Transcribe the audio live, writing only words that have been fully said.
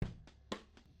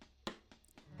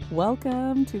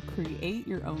Welcome to Create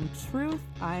Your Own Truth.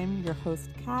 I'm your host,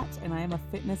 Kat, and I am a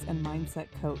fitness and mindset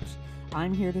coach.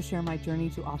 I'm here to share my journey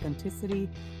to authenticity,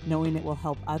 knowing it will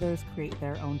help others create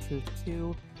their own truth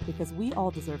too, because we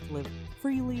all deserve to live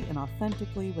freely and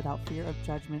authentically without fear of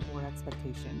judgment or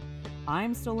expectation.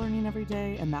 I'm still learning every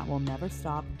day, and that will never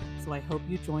stop, so I hope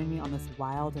you join me on this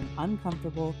wild and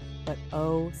uncomfortable, but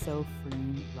oh so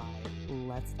freeing ride.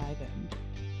 Let's dive in.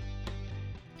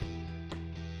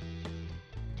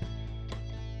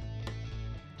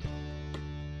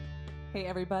 Hey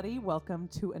everybody, welcome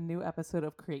to a new episode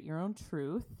of Create Your Own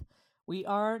Truth. We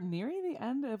are nearing the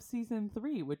end of season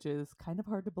 3, which is kind of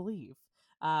hard to believe.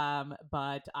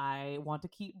 But I want to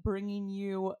keep bringing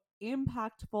you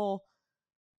impactful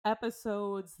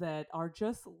episodes that are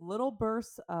just little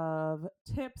bursts of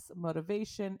tips,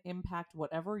 motivation, impact,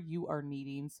 whatever you are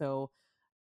needing. So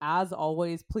as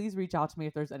always, please reach out to me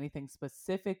if there's anything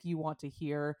specific you want to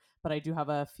hear. But I do have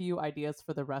a few ideas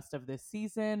for the rest of this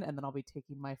season, and then I'll be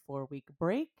taking my 4-week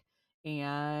break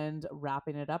and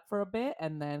wrapping it up for a bit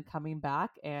and then coming back.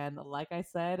 And like I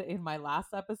said in my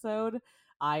last episode,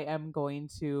 I am going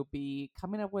to be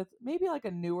coming up with maybe like a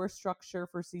newer structure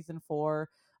for season 4,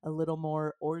 a little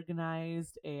more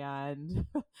organized. And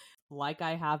like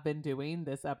I have been doing,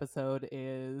 this episode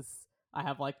is I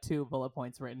have like 2 bullet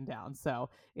points written down.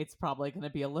 So it's probably going to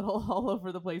be a little all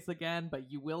over the place again, but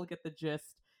you will get the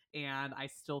gist. And I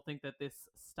still think that this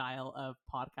style of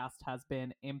podcast has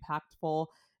been impactful.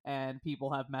 And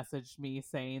people have messaged me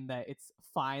saying that it's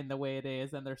fine the way it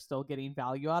is and they're still getting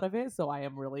value out of it. So I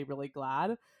am really, really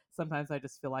glad. Sometimes I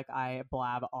just feel like I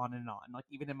blab on and on. Like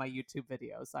even in my YouTube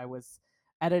videos, I was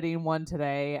editing one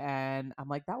today and I'm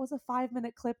like, that was a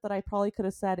 5-minute clip that I probably could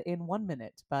have said in 1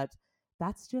 minute, but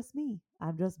that's just me.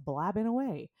 I'm just blabbing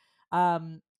away.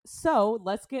 So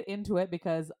let's get into it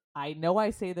because I know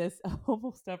I say this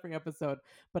almost every episode,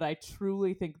 but I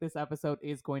truly think this episode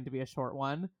is going to be a short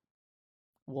one.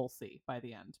 We'll see by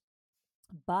the end.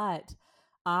 But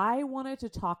I wanted to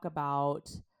talk about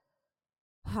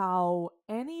how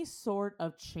any sort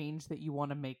of change that you want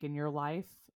to make in your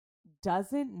life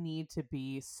doesn't need to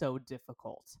be so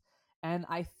difficult. And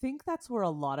I think that's where a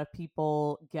lot of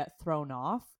people get thrown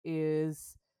off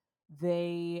is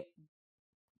they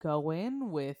go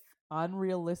in with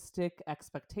unrealistic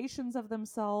expectations of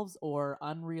themselves or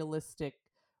unrealistic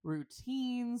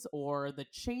routines, or the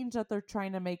change that they're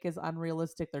trying to make is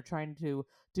unrealistic. They're trying to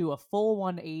do a full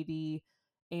 180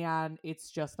 and it's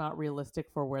just not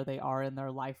realistic for where they are in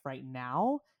their life right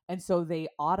now. And so they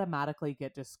automatically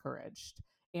get discouraged.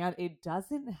 And it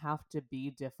doesn't have to be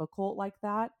difficult like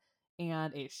that.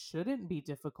 And it shouldn't be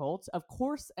difficult. Of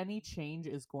course, any change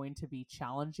is going to be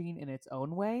challenging in its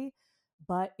own way,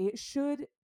 but it should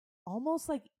almost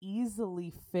like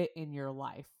easily fit in your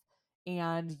life.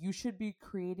 And you should be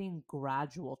creating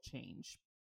gradual change.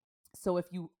 So if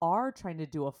you are trying to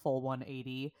do a full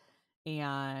 180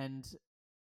 and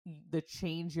the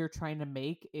change you're trying to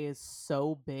make is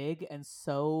so big and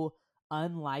so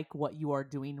unlike what you are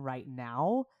doing right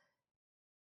now,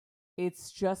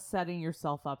 it's just setting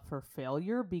yourself up for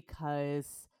failure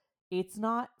because it's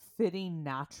not fitting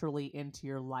naturally into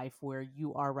your life where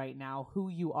you are right now, who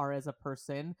you are as a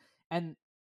person, and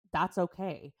that's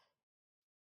okay.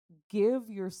 Give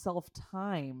yourself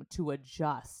time to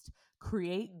adjust,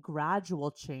 create gradual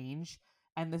change.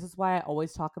 And this is why I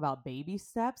always talk about baby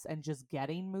steps and just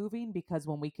getting moving, because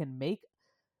when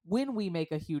we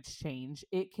make a huge change,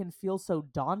 it can feel so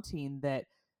daunting that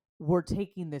we're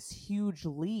taking this huge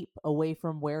leap away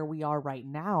from where we are right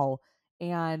now.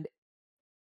 And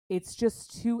it's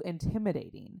just too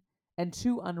intimidating and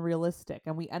too unrealistic.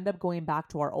 And we end up going back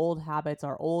to our old habits,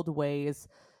 our old ways.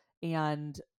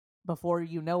 And before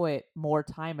you know it, more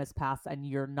time has passed and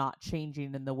you're not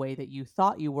changing in the way that you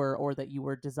thought you were or that you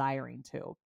were desiring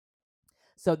to.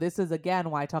 So this is, again,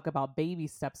 why I talk about baby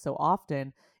steps so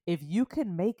often. If you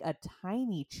can make a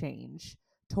tiny change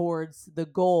towards the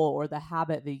goal or the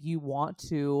habit that you want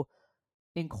to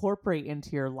incorporate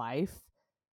into your life,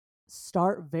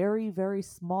 start very, very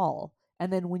small.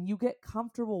 And then when you get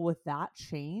comfortable with that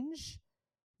change,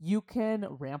 you can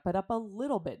ramp it up a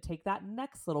little bit, take that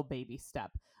next little baby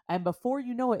step. And before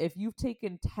you know it, if you've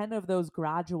taken 10 of those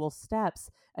gradual steps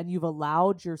and you've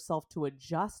allowed yourself to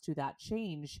adjust to that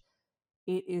change,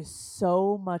 it is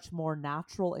so much more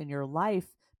natural in your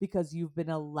life because you've been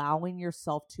allowing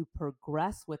yourself to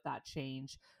progress with that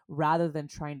change rather than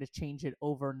trying to change it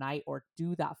overnight or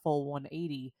do that full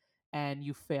 180 and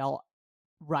you fail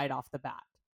right off the bat.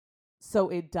 So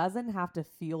it doesn't have to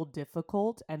feel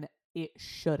difficult, and it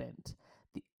shouldn't.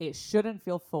 It shouldn't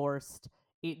feel forced.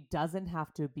 it doesn't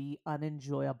have to be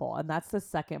unenjoyable. And that's the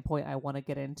second point I want to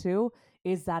get into,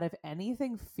 is that if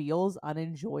anything feels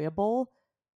unenjoyable,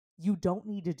 you don't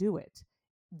need to do it.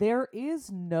 There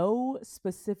is no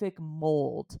specific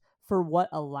mold for what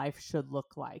a life should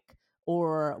look like,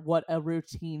 or what a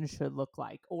routine should look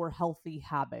like, or healthy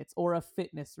habits, or a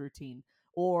fitness routine,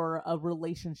 or a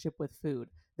relationship with food.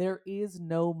 There is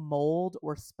no mold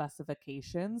or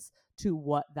specifications to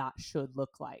what that should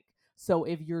look like. So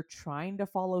if you're trying to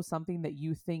follow something that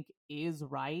you think is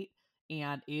right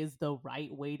and is the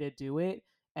right way to do it,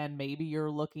 and maybe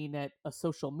you're looking at a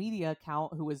social media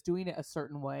account who is doing it a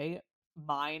certain way,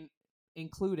 mine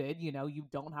included, you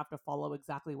don't have to follow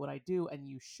exactly what I do, and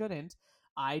you shouldn't.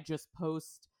 I just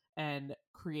post and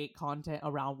create content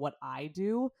around what I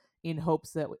do in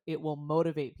hopes that it will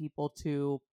motivate people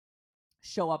to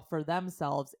show up for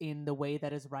themselves in the way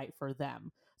that is right for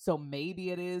them. So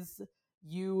maybe it is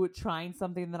you trying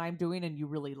something that I'm doing and you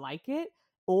really like it,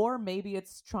 or maybe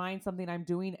it's trying something I'm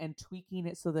doing and tweaking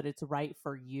it so that it's right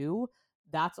for you.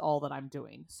 That's all that I'm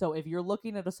doing. So if you're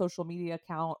looking at a social media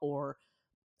account or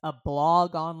a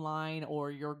blog online, or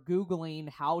you're Googling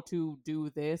how to do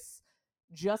this,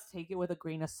 just take it with a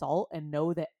grain of salt and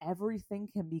know that everything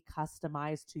can be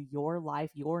customized to your life,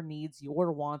 your needs,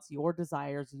 your wants, your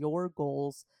desires, your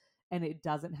goals, and it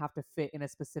doesn't have to fit in a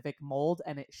specific mold,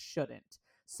 and it shouldn't.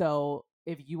 So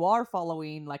if you are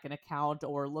following like an account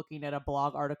or looking at a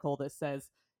blog article that says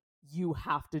you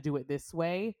have to do it this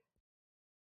way,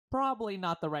 probably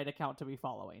not the right account to be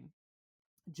following.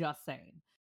 Just saying.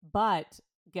 But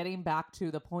getting back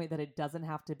to the point that it doesn't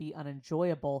have to be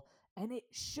unenjoyable, and it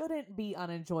shouldn't be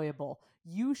unenjoyable.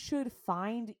 You should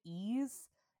find ease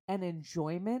and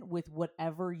enjoyment with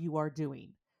whatever you are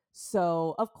doing.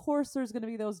 So, of course, there's going to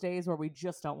be those days where we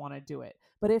just don't want to do it.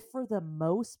 But if for the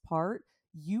most part,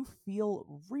 you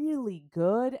feel really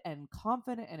good and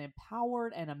confident and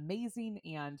empowered and amazing,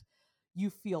 and you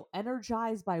feel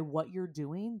energized by what you're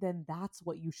doing, then that's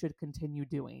what you should continue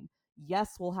doing.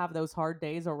 Yes, we'll have those hard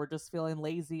days or we're just feeling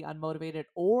lazy, unmotivated,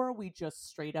 or we just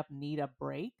straight up need a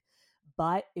break.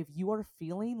 But if you are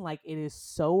feeling like it is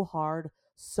so hard,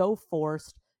 so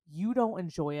forced, you don't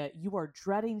enjoy it, you are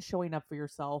dreading showing up for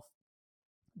yourself,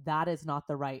 that is not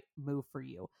the right move for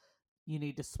you. You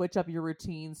need to switch up your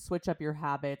routines, switch up your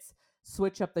habits,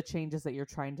 switch up the changes that you're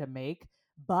trying to make.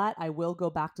 But I will go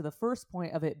back to the first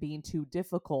point of it being too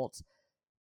difficult.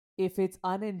 If it's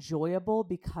unenjoyable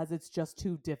because it's just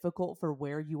too difficult for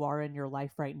where you are in your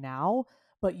life right now,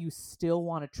 but you still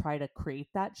want to try to create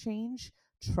that change,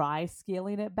 try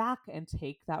scaling it back and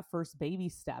take that first baby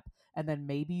step. And then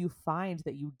maybe you find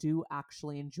that you do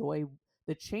actually enjoy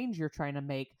the change you're trying to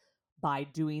make by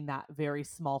doing that very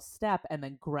small step and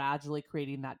then gradually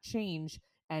creating that change.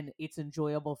 And it's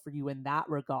enjoyable for you in that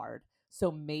regard.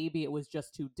 So maybe it was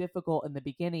just too difficult in the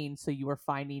beginning, so you were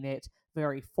finding it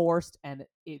very forced and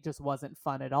it just wasn't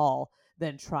fun at all.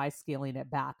 Then try scaling it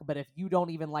back. But if you don't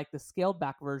even like the scaled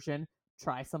back version,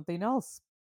 try something else.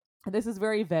 And this is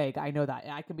very vague. I know that.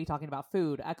 I can be talking about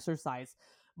food, exercise,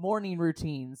 morning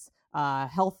routines,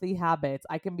 healthy habits.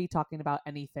 I can be talking about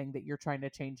anything that you're trying to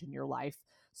change in your life.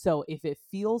 So if it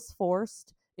feels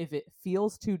forced, if it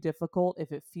feels too difficult,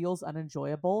 if it feels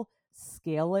unenjoyable,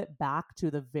 scale it back to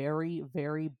the very,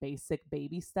 very basic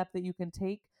baby step that you can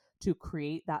take to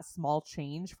create that small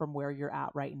change from where you're at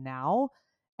right now.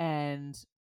 And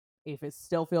if it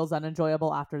still feels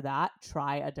unenjoyable after that,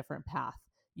 try a different path.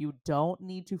 You don't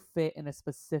need to fit in a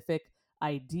specific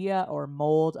idea or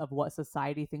mold of what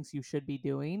society thinks you should be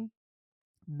doing.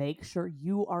 Make sure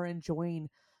you are enjoying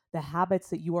the habits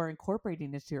that you are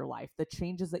incorporating into your life, the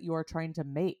changes that you are trying to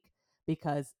make,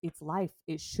 because it's life.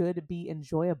 It should be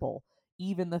enjoyable,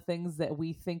 even the things that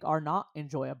we think are not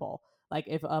enjoyable. Like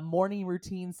if a morning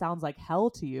routine sounds like hell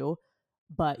to you,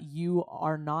 but you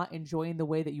are not enjoying the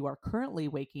way that you are currently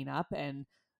waking up and,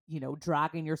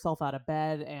 dragging yourself out of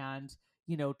bed and,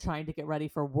 trying to get ready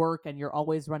for work and you're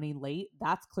always running late,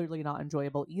 that's clearly not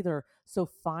enjoyable either. So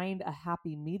find a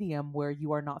happy medium where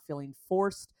you are not feeling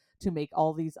forced to make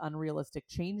all these unrealistic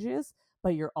changes,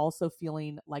 but you're also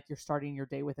feeling like you're starting your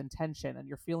day with intention and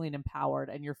you're feeling empowered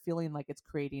and you're feeling like it's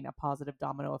creating a positive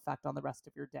domino effect on the rest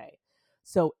of your day.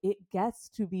 So it gets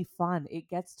to be fun. It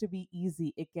gets to be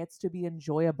easy. It gets to be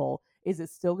enjoyable. Is it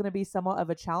still going to be somewhat of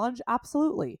a challenge?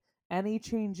 Absolutely. Any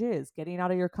change is. Getting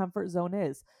out of your comfort zone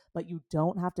is. But you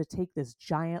don't have to take this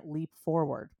giant leap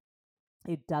forward.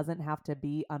 It doesn't have to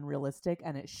be unrealistic,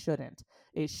 and it shouldn't.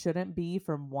 It shouldn't be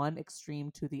from one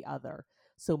extreme to the other.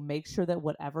 So make sure that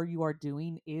whatever you are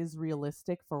doing is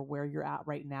realistic for where you're at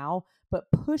right now, but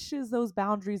pushes those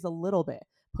boundaries a little bit.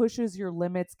 pushes your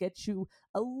limits, gets you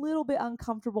a little bit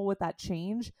uncomfortable with that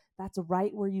change, that's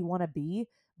right where you want to be.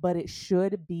 But it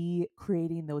should be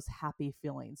creating those happy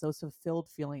feelings, those fulfilled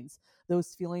feelings,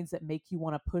 those feelings that make you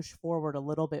want to push forward a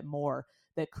little bit more,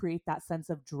 that create that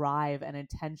sense of drive and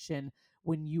intention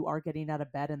when you are getting out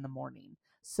of bed in the morning.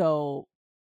 So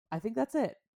I think that's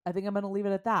it. I think I'm going to leave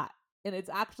it at that. And it's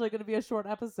actually going to be a short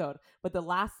episode. But the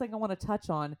last thing I want to touch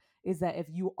on is that if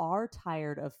you are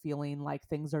tired of feeling like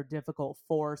things are difficult,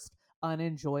 forced,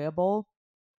 unenjoyable,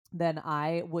 then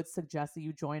I would suggest that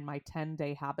you join my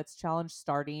 10-day habits challenge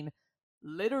starting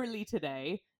literally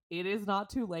today. It is not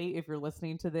too late if you're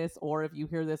listening to this, or if you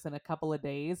hear this in a couple of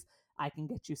days. I can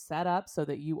get you set up so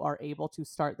that you are able to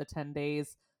start the 10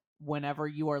 days whenever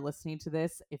you are listening to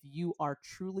this. If you are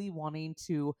truly wanting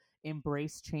to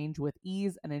embrace change with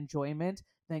ease and enjoyment,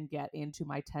 then get into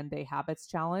my 10-day habits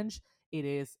challenge. It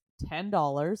is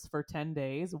 $10 for 10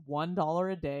 days,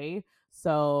 $1 a day.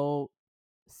 So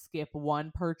skip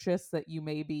one purchase that you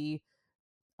may be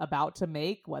about to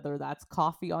make, whether that's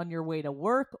coffee on your way to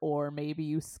work, or maybe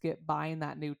you skip buying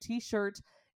that new t-shirt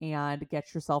and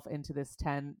get yourself into this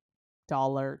 $10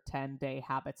 10-day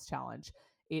habits challenge.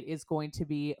 It is going to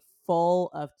be full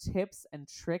of tips and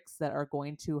tricks that are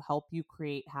going to help you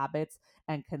create habits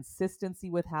and consistency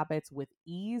with habits with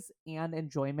ease and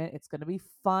enjoyment. It's going to be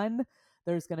fun.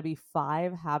 There's going to be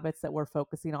 5 habits that we're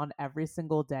focusing on every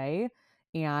single day.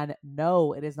 And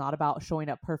no, it is not about showing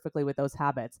up perfectly with those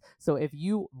habits. So if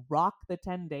you rock the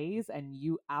 10 days and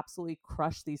you absolutely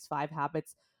crush these 5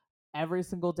 habits every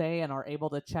single day and are able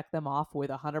to check them off with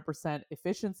 100%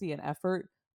 efficiency and effort,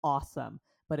 awesome.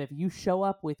 But if you show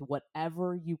up with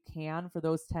whatever you can for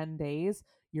those 10 days,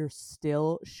 you're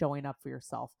still showing up for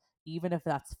yourself. Even if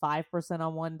that's 5%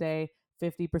 on one day,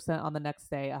 50% on the next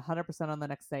day, 100% on the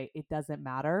next day, it doesn't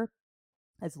matter.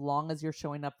 As long as you're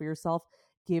showing up for yourself,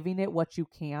 giving it what you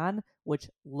can, which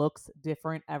looks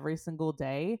different every single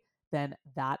day, then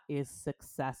that is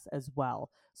success as well.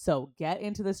 So get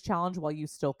into this challenge while you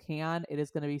still can. It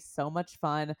is going to be so much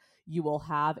fun. You will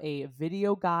have a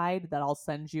video guide that I'll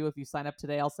send you. If you sign up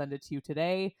today, I'll send it to you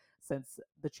today, since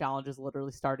the challenge is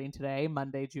literally starting today,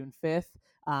 Monday, June 5th.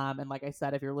 And like I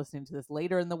said, if you're listening to this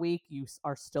later in the week, you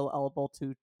are still eligible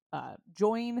to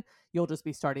join. You'll just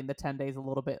be starting the 10 days a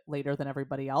little bit later than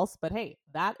everybody else. But hey,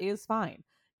 that is fine.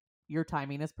 Your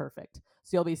timing is perfect.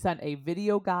 So you'll be sent a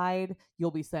video guide. You'll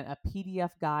be sent a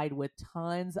PDF guide with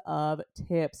tons of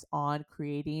tips on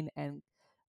creating and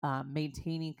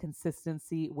maintaining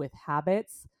consistency with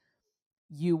habits.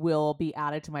 You will be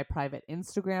added to my private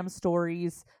Instagram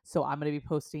stories. So I'm going to be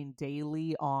posting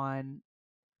daily on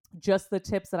just the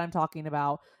tips that I'm talking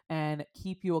about and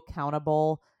keep you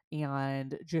accountable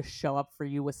and just show up for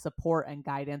you with support and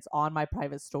guidance on my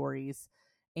private stories.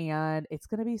 And it's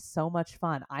going to be so much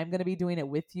fun. I'm going to be doing it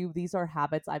with you. These are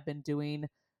habits I've been doing.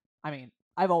 I mean,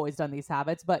 I've always done these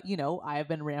habits, but I have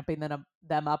been ramping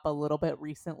them up a little bit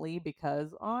recently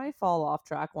because I fall off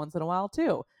track once in a while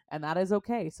too. And that is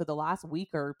okay. So the last week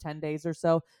or 10 days or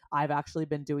so, I've actually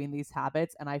been doing these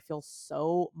habits and I feel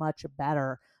so much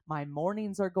better. My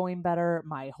mornings are going better.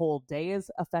 My whole day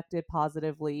is affected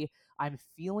positively. I'm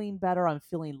feeling better. I'm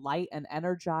feeling light and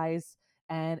energized.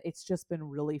 And it's just been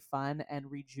really fun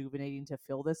and rejuvenating to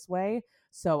feel this way.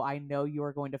 So I know you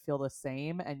are going to feel the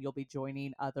same and you'll be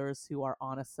joining others who are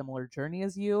on a similar journey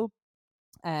as you.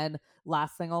 And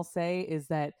last thing I'll say is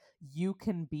that you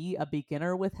can be a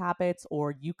beginner with habits,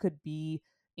 or you could be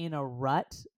in a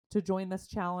rut to join this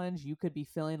challenge. You could be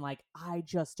feeling like, I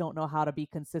just don't know how to be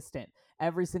consistent.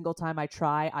 Every single time I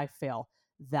try, I fail.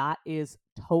 That is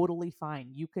totally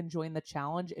fine. You can join the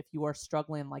challenge if you are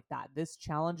struggling like that. This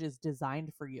challenge is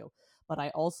designed for you. But I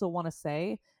also want to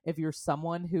say, if you're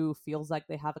someone who feels like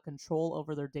they have a control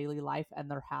over their daily life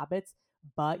and their habits,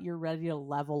 but you're ready to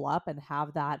level up and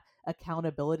have that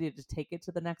accountability to take it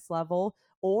to the next level,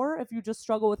 or if you just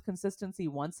struggle with consistency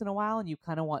once in a while and you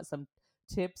kind of want some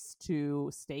tips to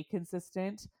stay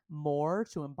consistent more,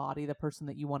 to embody the person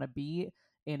that you want to be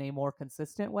in a more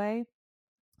consistent way,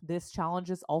 this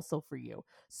challenge is also for you.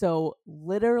 So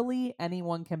literally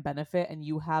anyone can benefit and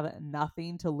you have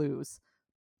nothing to lose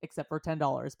except for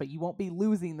 $10, but you won't be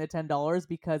losing the $10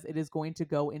 because it is going to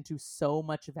go into so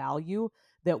much value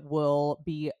that will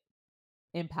be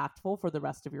impactful for the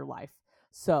rest of your life.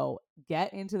 So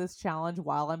get into this challenge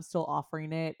while I'm still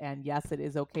offering it. And yes, it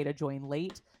is okay to join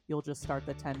late. You'll just start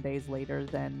the 10 days later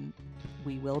than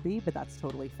we will be, but that's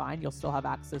totally fine. You'll still have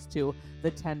access to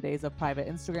the 10 days of private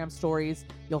Instagram stories.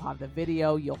 You'll have the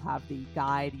video, you'll have the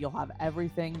guide, you'll have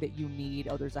everything that you need.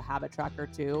 Oh, there's a habit tracker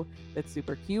too that's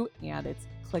super cute, and it's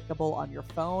clickable on your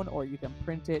phone, or you can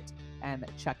print it and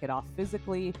check it off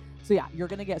physically. So yeah, you're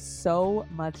going to get so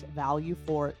much value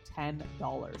for $10.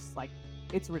 Like,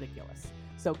 it's ridiculous.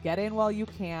 So get in while you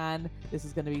can. This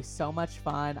is going to be so much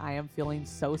fun. I am feeling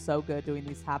so good doing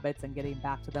these habits and getting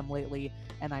back to them lately,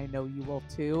 and I know you will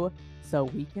too. So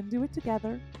we can do it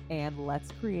together, and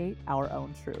let's create our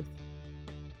own truth.